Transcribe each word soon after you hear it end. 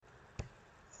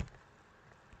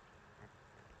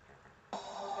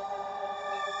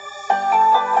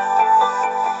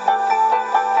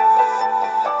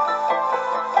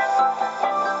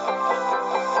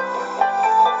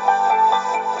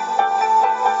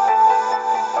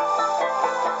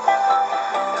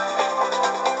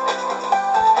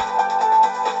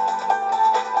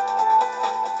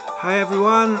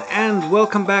everyone, and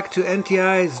welcome back to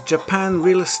NTI's Japan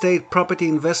Real Estate Property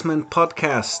Investment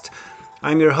Podcast.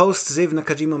 I'm your host, Ziv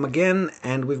Nakajima again,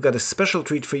 and we've got a special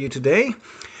treat for you today.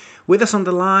 With us on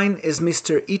the line is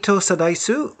Mr. Ito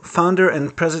Sadaisu, founder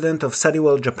and president of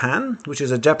Sadiwell Japan, which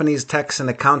is a Japanese tax and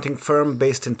accounting firm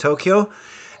based in Tokyo.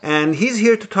 And he's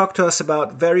here to talk to us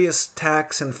about various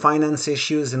tax and finance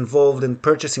issues involved in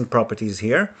purchasing properties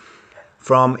here,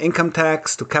 from income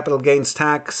tax to capital gains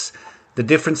tax, the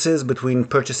differences between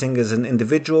purchasing as an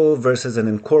individual versus an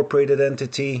incorporated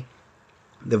entity,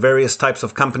 the various types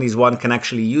of companies one can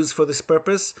actually use for this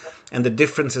purpose, and the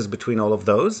differences between all of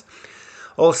those.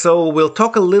 Also, we'll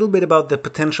talk a little bit about the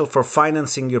potential for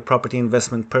financing your property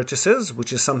investment purchases,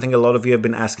 which is something a lot of you have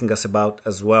been asking us about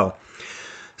as well.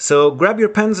 So grab your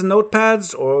pens and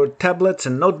notepads or tablets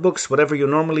and notebooks, whatever you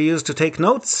normally use to take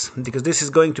notes, because this is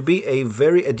going to be a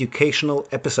very educational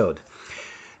episode.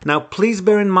 Now, please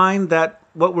bear in mind that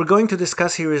what we're going to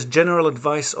discuss here is general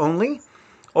advice only.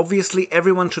 Obviously,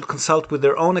 everyone should consult with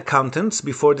their own accountants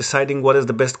before deciding what is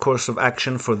the best course of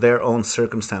action for their own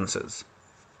circumstances.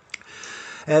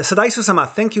 Sadaisu-sama,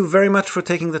 thank you very much for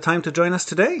taking the time to join us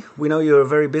today. We know you're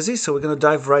very busy, so we're going to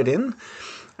dive right in.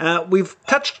 We've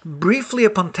touched briefly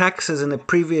upon taxes in a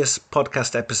previous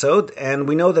podcast episode, and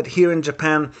we know that here in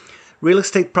Japan, real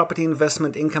estate property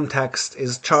investment income tax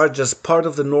is charged as part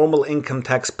of the normal income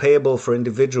tax payable for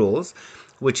individuals,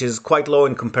 which is quite low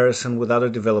in comparison with other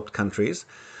developed countries.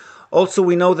 Also,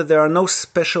 we know that there are no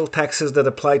special taxes that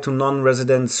apply to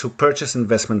non-residents who purchase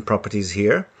investment properties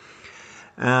here.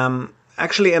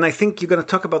 Actually, and I think you're going to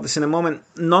talk about this in a moment,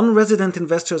 non-resident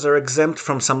investors are exempt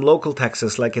from some local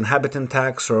taxes like inhabitant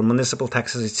tax or municipal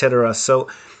taxes, etc. So,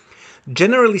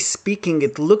 generally speaking,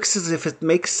 it looks as if it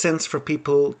makes sense for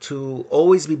people to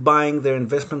always be buying their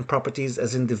investment properties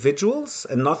as individuals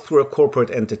and not through a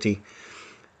corporate entity.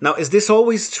 Now, is this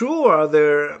always true, or are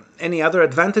there any other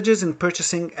advantages in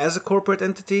purchasing as a corporate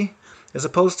entity as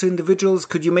opposed to individuals?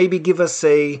 Could you maybe give us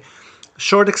a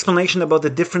short explanation about the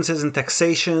differences in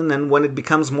taxation and when it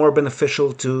becomes more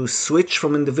beneficial to switch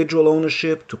from individual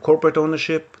ownership to corporate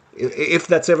ownership, if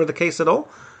that's ever the case at all?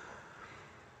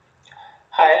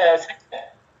 Hi,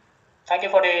 thank you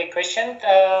for the question.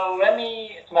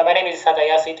 My name is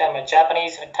Sadayasu Ito. I'm a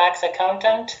Japanese tax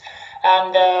accountant.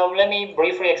 And let me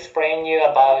briefly explain you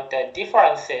about the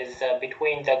differences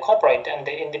between the corporate and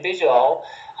the individual.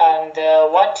 And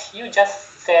what you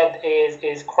just said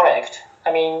is correct.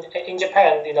 I mean, in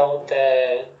Japan,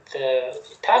 the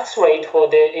tax rate for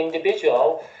the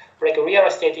individual, like real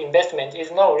estate investment,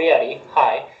 is not really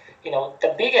high.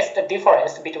 The biggest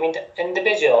difference between the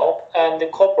individual and the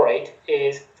corporate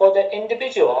is for the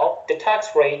individual, the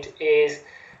tax rate is,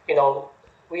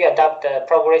 we adopt a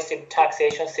progressive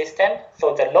taxation system.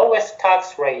 So the lowest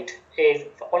tax rate is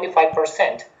only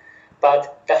 5%,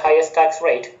 but the highest tax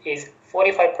rate is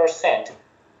 45%.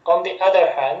 On the other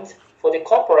hand, for the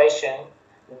corporation,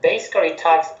 basically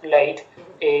tax rate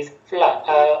is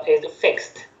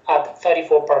fixed at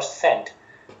 34%.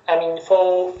 I mean,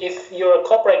 if your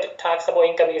corporate taxable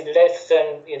income is less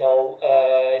than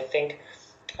I think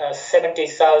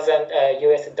 $70,000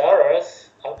 US dollars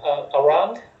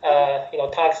around,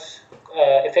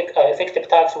 effective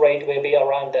tax rate will be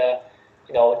around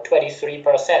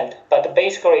 23%. But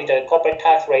basically, the corporate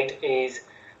tax rate is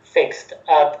fixed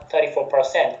at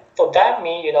 34%. So that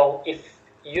means if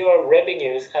your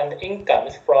revenues and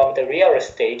incomes from the real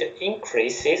estate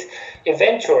increases,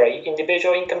 eventually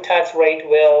individual income tax rate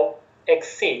will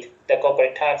exceed the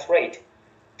corporate tax rate.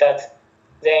 That's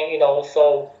then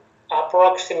so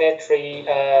approximately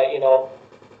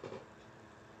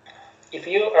if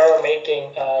you are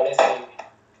making let's see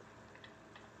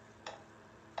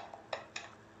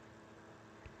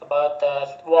about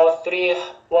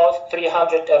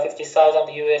 350,000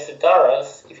 US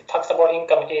dollars, if taxable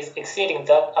income is exceeding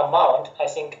that amount, I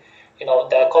think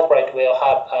the corporate will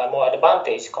have more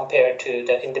advantage compared to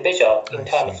the individual in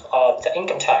terms of the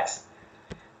income tax.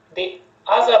 The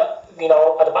other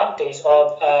advantage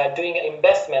of doing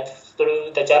investment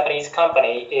through the Japanese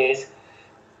company is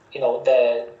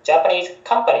the Japanese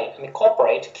company,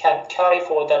 corporate, can carry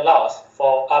forward the loss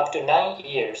for up to 9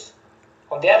 years.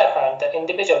 On the other hand, the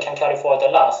individual can carry forward the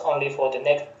loss only for the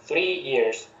next 3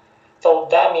 years. So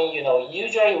that means,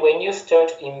 usually when you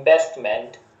start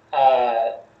investment,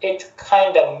 it's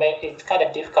kind of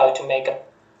difficult to make a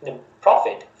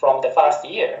profit from the first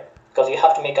year because you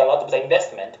have to make a lot of the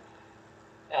investment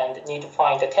and need to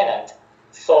find a tenant.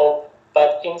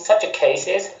 But in such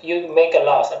cases, you make a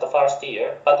loss at the first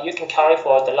year, but you can carry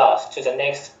forward the loss to the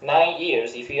next 9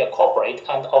 years if you are corporate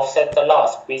and offset the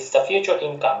loss with the future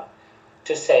income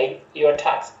to save your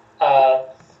tax.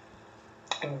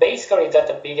 Basically,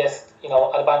 that's the biggest,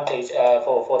 advantage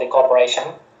for the corporation.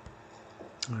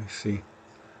 I see.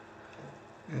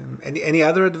 Any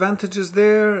other advantages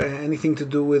there? Anything to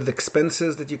do with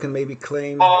expenses that you can maybe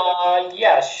claim?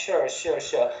 Yeah, sure.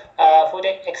 For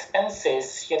the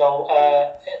expenses,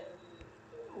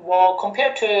 well,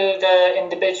 compared to the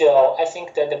individual, I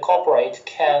think that the corporate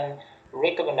can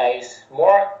recognize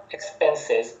more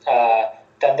expenses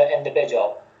than the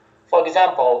individual. For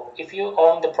example, if you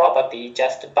own the property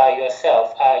just by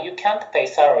yourself, you can't pay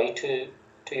salary to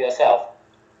yourself.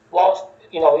 Well,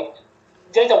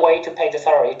 there's a way to pay the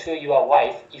salary to your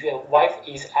wife if your wife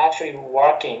is actually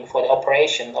working for the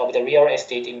operation of the real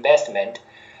estate investment,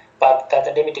 but that's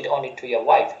limited only to your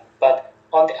wife. But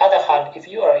on the other hand, if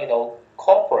you are,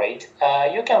 corporate,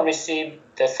 you can receive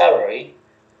the salary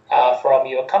from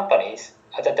your companies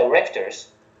as the directors.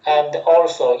 And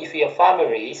also, if your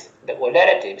families or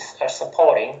relatives are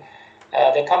supporting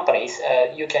the companies,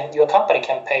 your company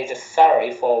can pay the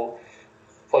salary for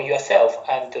yourself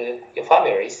and your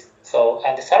families. So,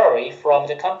 and the salary from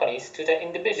the companies to the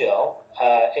individual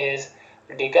is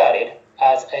regarded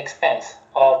as an expense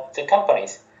of the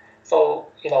companies. So,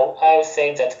 I would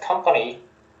say that company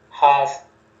has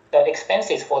the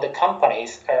expenses for the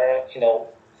companies are,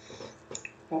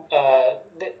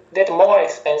 that more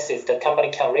expenses the company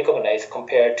can recognize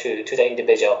compared to the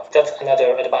individual. That's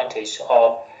another advantage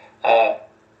of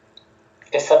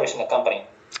establishing a company.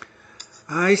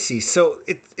 I see. So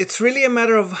it's really a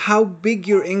matter of how big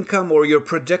your income or your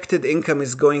projected income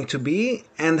is going to be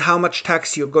and how much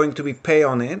tax you're going to be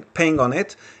paying on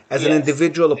it as an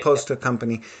individual opposed to a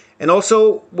company. And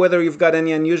also whether you've got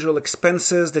any unusual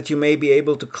expenses that you may be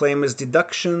able to claim as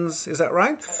deductions. Is that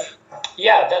right?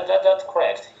 Yeah, that's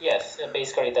correct. Yes,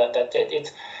 basically that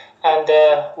it. And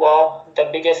well, the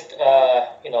biggest,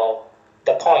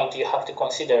 the point you have to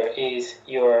consider is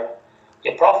your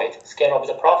profit, scale of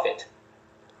the profit.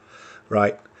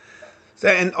 Right.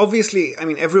 And obviously, I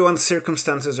mean, everyone's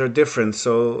circumstances are different,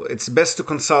 so it's best to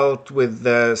consult with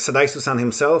Sadaisu-san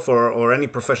himself or any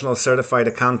professional certified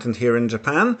accountant here in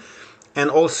Japan, and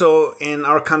also in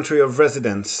our country of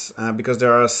residence, because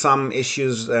there are some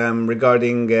issues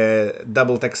regarding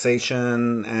double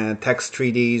taxation, tax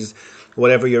treaties,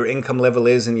 whatever your income level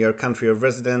is in your country of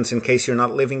residence, in case you're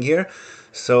not living here.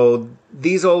 So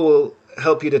these all will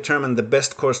help you determine the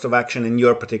best course of action in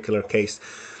your particular case.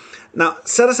 Now,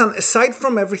 Sada-san, aside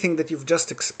from everything that you've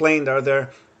just explained, are there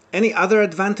any other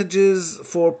advantages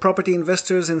for property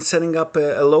investors in setting up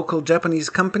a local Japanese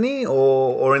company?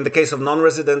 Or in the case of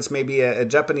non-residents, maybe a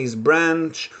Japanese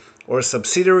branch or a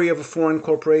subsidiary of a foreign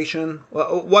corporation?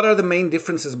 What are the main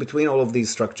differences between all of these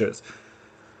structures?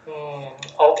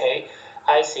 Okay,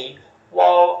 I see.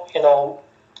 Well,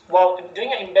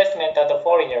 doing an investment as a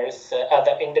foreigners, as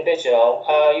an individual,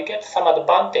 you get some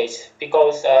advantage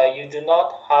because you do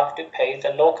not have to pay the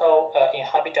local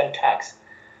inhabitant tax.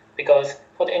 Because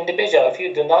for the individual, if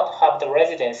you do not have the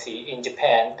residency in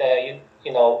Japan,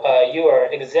 you are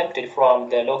exempted from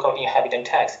the local inhabitant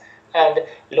tax. And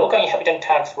local inhabitant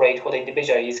tax rate for the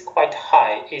individual is quite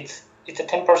high. It's a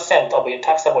 10% of your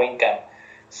taxable income.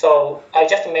 So I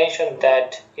just mentioned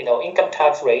that income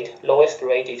tax rate, lowest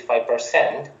rate is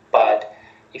 5%, but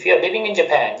if you are living in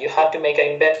Japan, you have to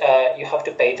you have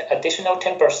to pay the additional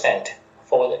 10%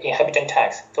 for the inhabitant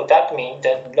tax. So that means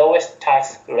the lowest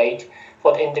tax rate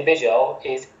for the individual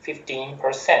is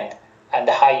 15%, and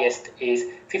the highest is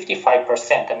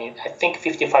 55%. I mean, I think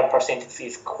 55%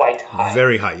 is quite high.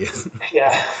 Very high, yes.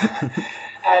 Yeah.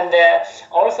 And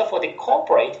also for the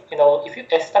corporate, if you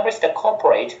establish the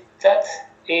corporate, that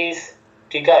is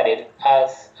regarded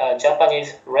as a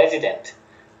Japanese resident.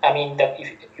 I mean,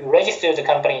 if you register the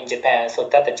company in Japan, so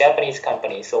that's a Japanese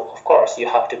company. So of course you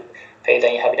have to pay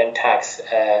the inhabitant tax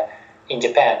in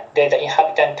Japan. There's the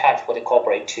inhabitant tax for the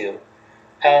corporate too.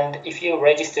 And if you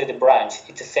register the branch,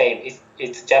 it's the same.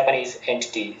 It's Japanese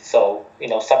entity, so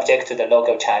subject to the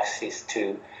local taxes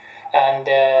too. And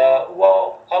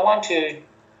well, I want to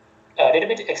a little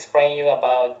bit explain you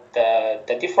about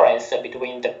the difference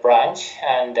between the branch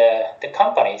and the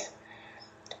companies.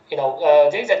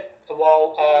 There is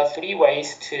three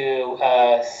ways to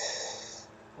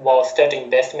start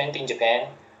investment in Japan.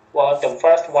 Well, the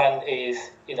first one is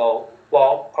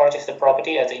purchase the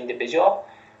property as an individual,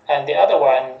 and the other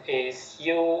one is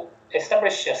you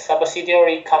establish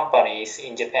subsidiary companies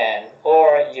in Japan,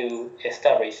 or you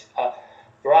establish a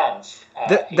branch.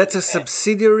 That's a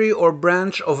subsidiary or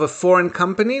branch of a foreign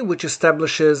company which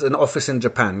establishes an office in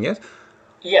Japan, yes?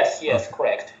 Yes,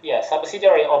 correct. Yeah,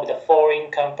 subsidiary of the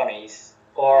foreign companies,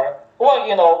 or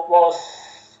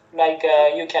like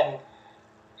you can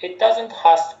it doesn't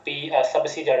have to be a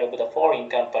subsidiary of the foreign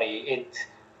company.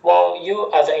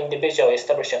 You as an individual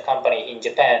establish a company in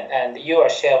Japan and you are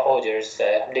shareholders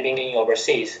living in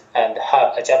overseas and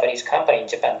have a Japanese company in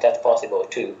Japan, that's possible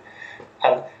too.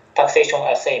 And taxation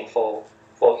are same for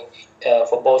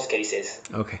both cases.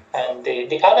 Okay. And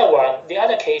the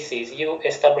other case is you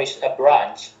establish a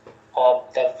branch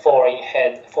of the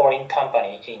foreign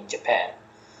company in Japan.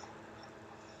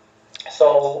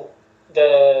 So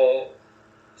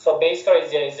basically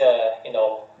there is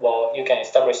you can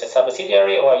establish a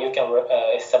subsidiary or you can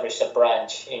establish a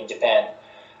branch in Japan,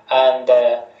 and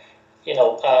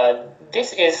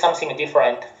this is something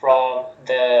different from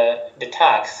the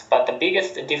tax. But the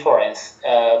biggest difference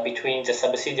between the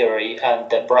subsidiary and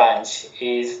the branch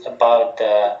is about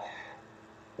the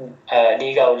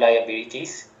legal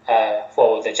liabilities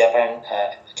for the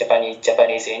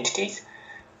Japanese entities.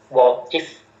 Well,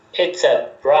 if it's a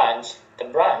branch, the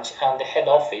branch and the head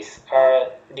office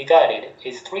are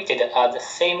is treated as the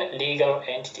same legal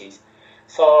entities.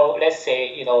 So let's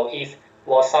say, if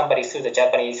somebody sues the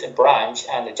Japanese branch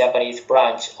and the Japanese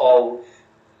branch owe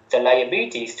the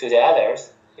liabilities to the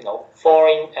others,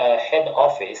 foreign head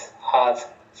office has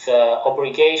the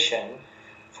obligation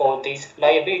for these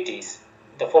liabilities.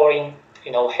 The foreign,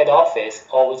 head office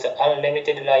owes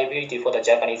unlimited liability for the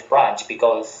Japanese branch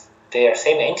because they are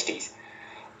same entities.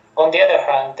 On the other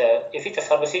hand, if it's a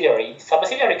subsidiary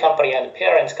company and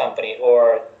parent company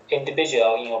or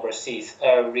individual in overseas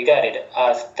are regarded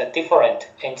as the different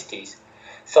entities.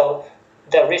 So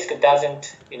the risk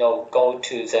doesn't, go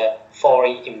to the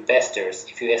foreign investors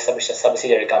if you establish a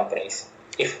subsidiary companies.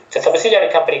 If the subsidiary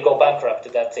company go bankrupt,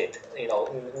 that's it.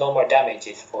 No more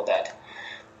damages for that.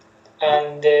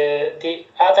 And the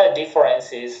other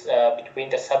difference is between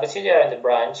the subsidiary and the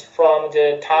branch from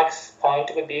the tax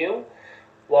point of view.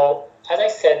 Well, as I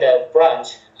said, the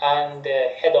branch and the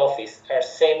head office are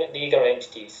same legal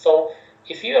entities. So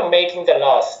if you are making the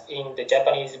loss in the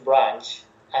Japanese branch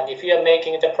and if you are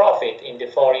making the profit in the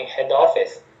foreign head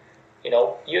office,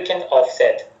 you can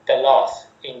offset the loss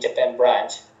in Japan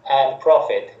branch and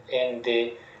profit in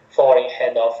the foreign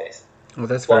head office. Oh,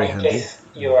 that's very handy. In case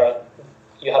you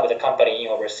have the company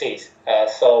in overseas,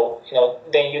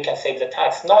 then you can save the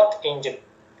tax not in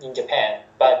Japan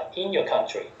but in your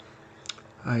country.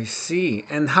 I see.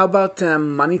 And how about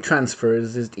money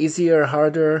transfers? Is it easier,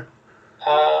 harder?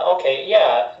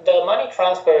 The money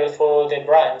transfer for the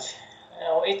branch,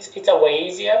 it's a way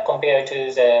easier compared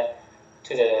to the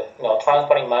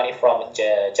transferring money from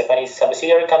the Japanese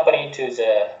subsidiary company to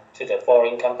the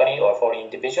foreign company or foreign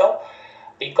individual,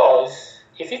 because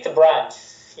if it's a branch,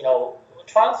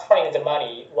 transferring the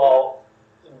money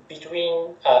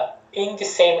between in the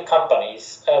same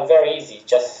companies very easy.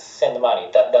 Just send the money.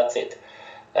 That's it.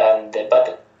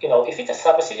 But if it's a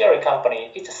subsidiary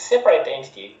company, it's a separate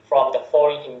entity from the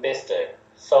foreign investor.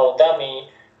 So that means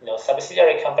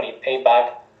subsidiary company pay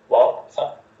back.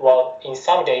 In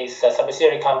some days, the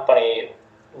subsidiary company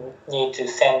need to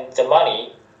send the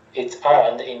money it's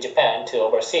earned in Japan to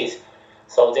overseas.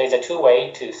 So there's a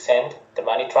two-way to send the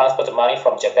money, transfer the money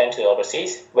from Japan to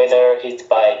overseas, whether it's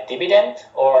by dividend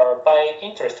or by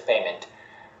interest payment,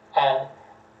 and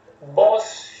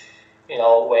both.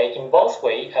 In both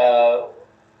ways,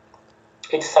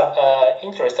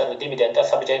 interest and dividend are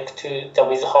subject to the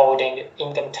withholding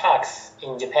income tax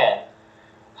in Japan.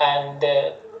 And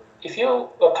if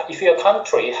your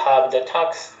country have the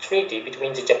tax treaty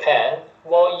between Japan,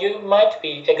 you might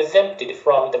be exempted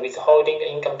from the withholding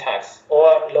income tax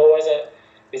or lower the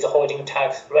withholding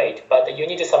tax rate. But you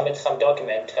need to submit some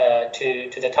document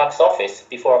to the tax office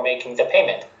before making the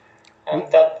payment,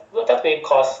 and that will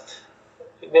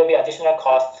be additional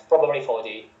costs probably for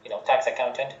the tax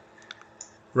accountant.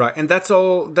 Right, and that's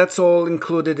all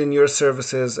included in your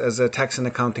services as a tax and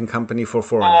accounting company for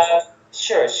foreigners.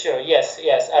 Sure, yes.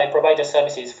 I provide the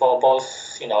services for both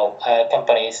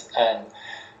companies, and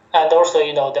also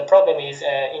the problem is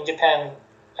in Japan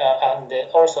and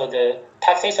also the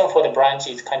taxation for the branch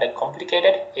is kind of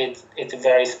complicated. It's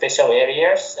very special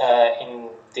areas in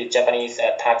the Japanese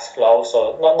tax law,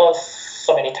 so not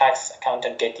so many tax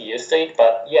accountants get used to it,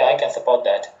 but I can support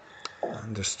that.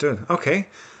 Understood. Okay,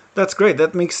 that's great.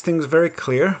 That makes things very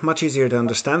clear, much easier to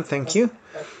understand. Thank you.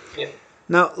 Yeah.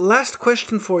 Now, last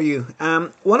question for you.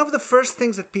 One of the first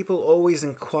things that people always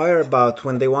inquire about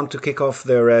when they want to kick off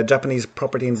their Japanese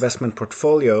property investment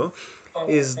portfolio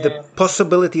is the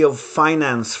possibility of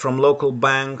finance from local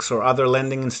banks or other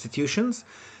lending institutions.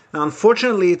 Now,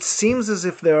 unfortunately, it seems as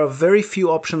if there are very few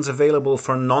options available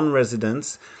for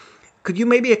non-residents. Could you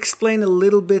maybe explain a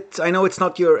little bit, I know it's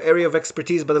not your area of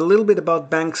expertise, but a little bit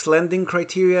about banks' lending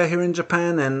criteria here in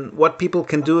Japan and what people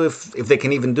can do if they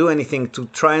can even do anything to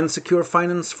try and secure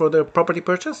finance for their property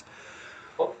purchase?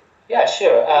 Well, yeah,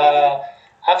 sure.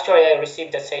 Actually, I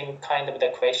received the same kind of the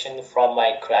question from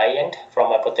my client,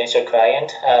 from a potential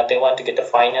client. They want to get the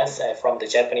finance from the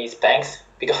Japanese banks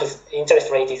because interest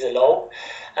rate is low.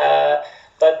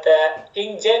 But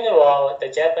in general, the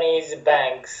Japanese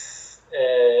banks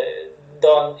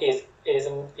don't is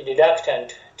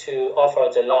reluctant to offer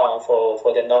the loan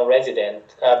for the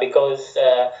non-resident because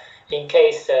in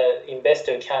case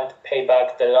investor can't pay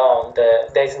back the loan,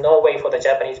 there's no way for the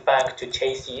Japanese bank to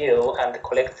chase you and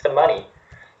collect the money.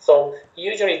 So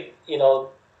usually,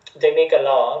 they make a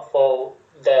loan for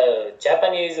the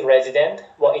Japanese resident.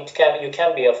 Well, you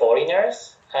can be a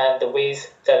foreigners and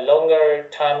with the longer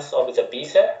terms of the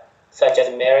visa, such as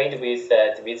married with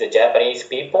the Japanese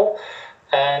people,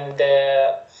 and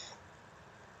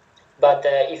but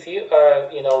if you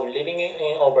are living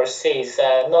in overseas,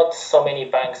 not so many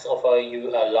banks offer you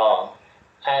a loan,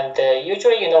 and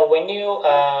usually when you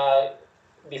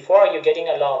before you getting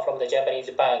a loan from the Japanese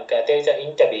bank, there's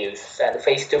interviews and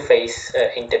face-to-face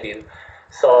interview.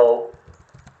 So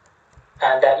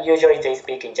and usually they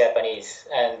speak in Japanese,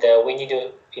 and we need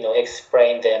to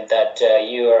explain them that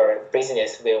your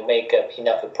business will make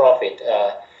enough profit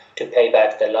to pay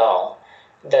back the loan.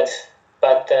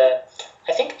 But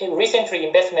I think recently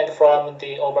investment from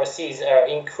the overseas are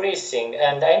increasing,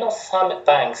 and I know some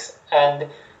banks and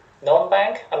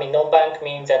non-bank. I mean, non-bank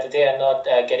means that they are not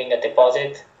getting a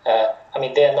deposit.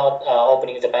 They are not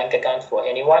opening the bank account for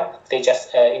anyone. They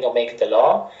just make the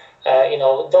loan.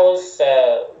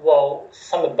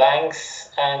 Some banks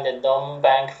and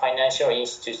non-bank financial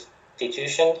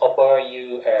institutions offer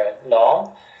you a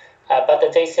loan,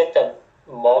 but they set the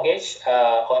mortgage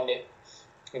on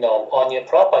your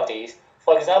properties.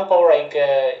 For example, like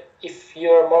if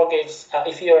your mortgage,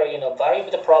 if your value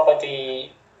of the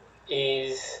property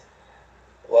is,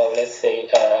 well, let's say,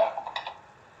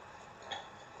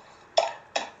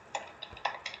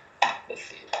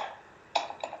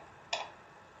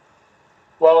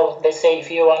 let's say if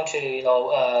you want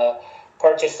to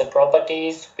purchase the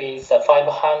properties with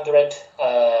 500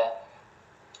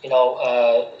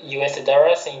 US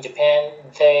dollars in Japan,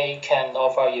 they can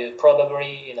offer you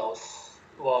probably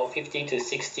 50 to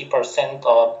 60%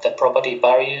 of the property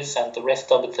values, and the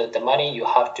rest of the money you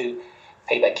have to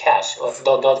pay by cash, or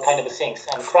those kind of things.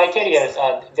 And criteria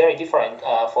are very different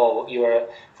for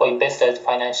investors'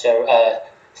 financial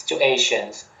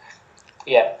situations.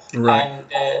 Yeah. Right.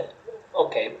 And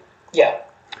okay. Yeah.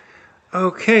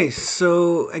 Okay,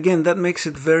 so again, that makes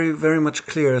it very, very much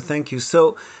clearer. Thank you.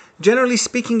 So, generally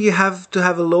speaking, you have to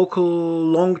have a local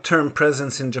long-term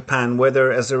presence in Japan,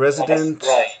 whether as a resident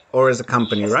Right. or as a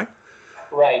company, Yes. right?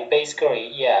 Right. Basically,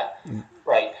 yeah.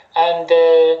 Right. And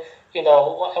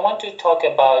I want to talk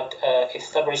about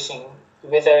establishing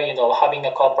whether having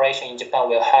a corporation in Japan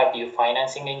will help you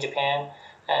financing in Japan.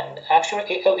 And actually,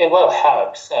 it will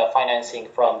help financing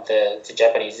from the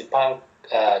Japanese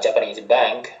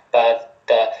bank. But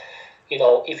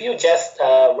if you just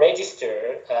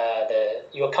register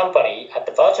your company at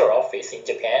the virtual office in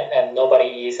Japan and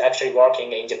nobody is actually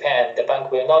working in Japan, the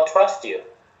bank will not trust you.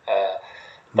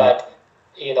 But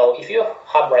if you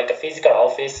have like a physical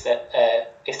office,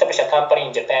 establish a company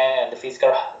in Japan, and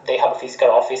they have a physical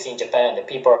office in Japan, and the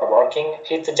people are working,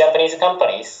 it's a Japanese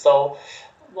company. So,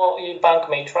 your bank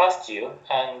may trust you,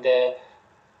 and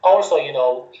also,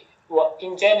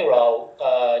 in general,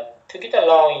 to get a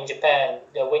loan in Japan,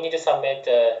 we need to submit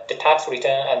the tax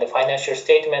return and the financial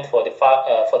statement for the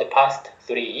past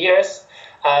 3 years,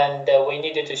 and we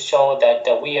needed to show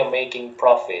that we are making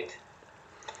profit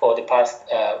for the past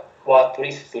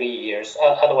 3 years.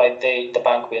 Otherwise, the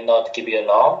bank will not give you a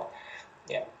loan.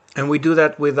 Yeah. And we do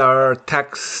that with our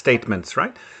tax statements,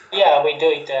 right? Yeah, we do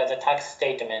it the tax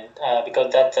statement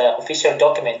because that's an official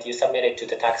document you submitted to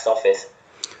the tax office.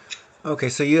 Okay,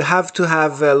 so you have to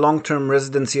have a long-term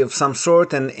residency of some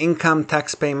sort and income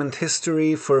tax payment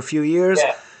history for a few years.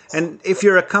 Yeah. And if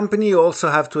you're a company, you also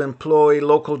have to employ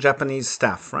local Japanese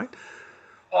staff, right?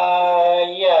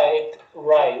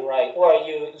 Right. Or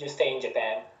you stay in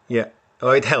Japan. Yeah.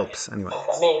 Oh, it helps anyway.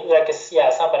 I mean,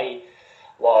 somebody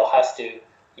has to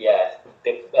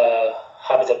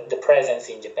have the presence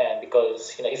in Japan,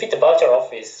 because if it's a virtual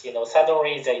office,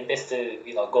 suddenly the investor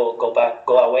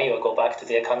go away or go back to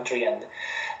their country, and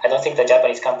I don't think the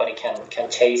Japanese company can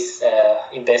chase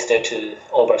investor to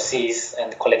overseas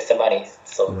and collect the money.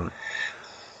 So. Right.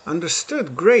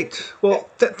 Understood. Great. Well,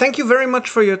 thank you very much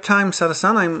for your time,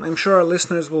 Sada-san. I'm sure our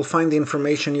listeners will find the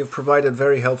information you've provided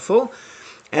very helpful.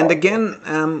 And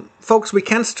again, folks, we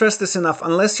can't stress this enough.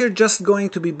 Unless you're just going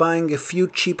to be buying a few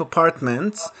cheap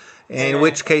apartments, in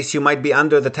which case you might be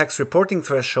under the tax reporting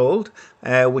threshold,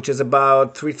 which is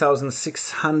about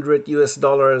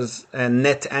 $3,600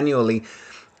 net annually.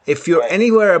 If you're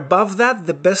anywhere above that,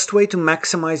 the best way to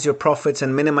maximize your profits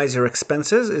and minimize your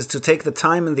expenses is to take the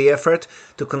time and the effort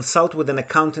to consult with an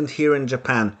accountant here in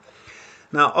Japan.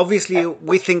 Now, obviously,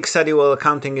 we think Saddywell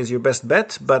Accounting is your best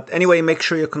bet, but anyway, make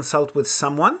sure you consult with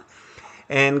someone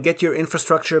and get your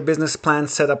infrastructure business plan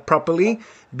set up properly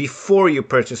before you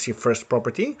purchase your first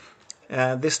property.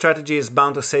 This strategy is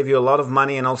bound to save you a lot of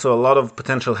money and also a lot of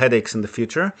potential headaches in the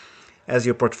future as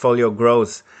your portfolio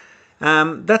grows.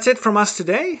 That's it from us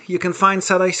today. You can find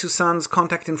Sadai-san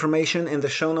contact information in the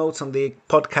show notes on the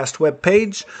podcast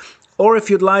webpage. Or if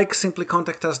you'd like, simply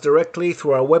contact us directly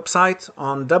through our website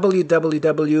on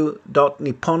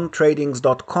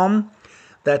www.nippontradings.com.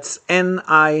 That's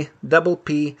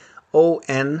NIPPON,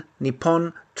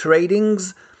 Nippon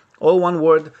Tradings, all one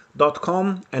word,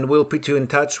 .com, and we'll put you in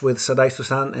touch with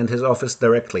Sadai-san and his office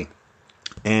directly.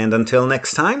 And until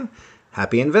next time,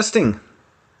 happy investing!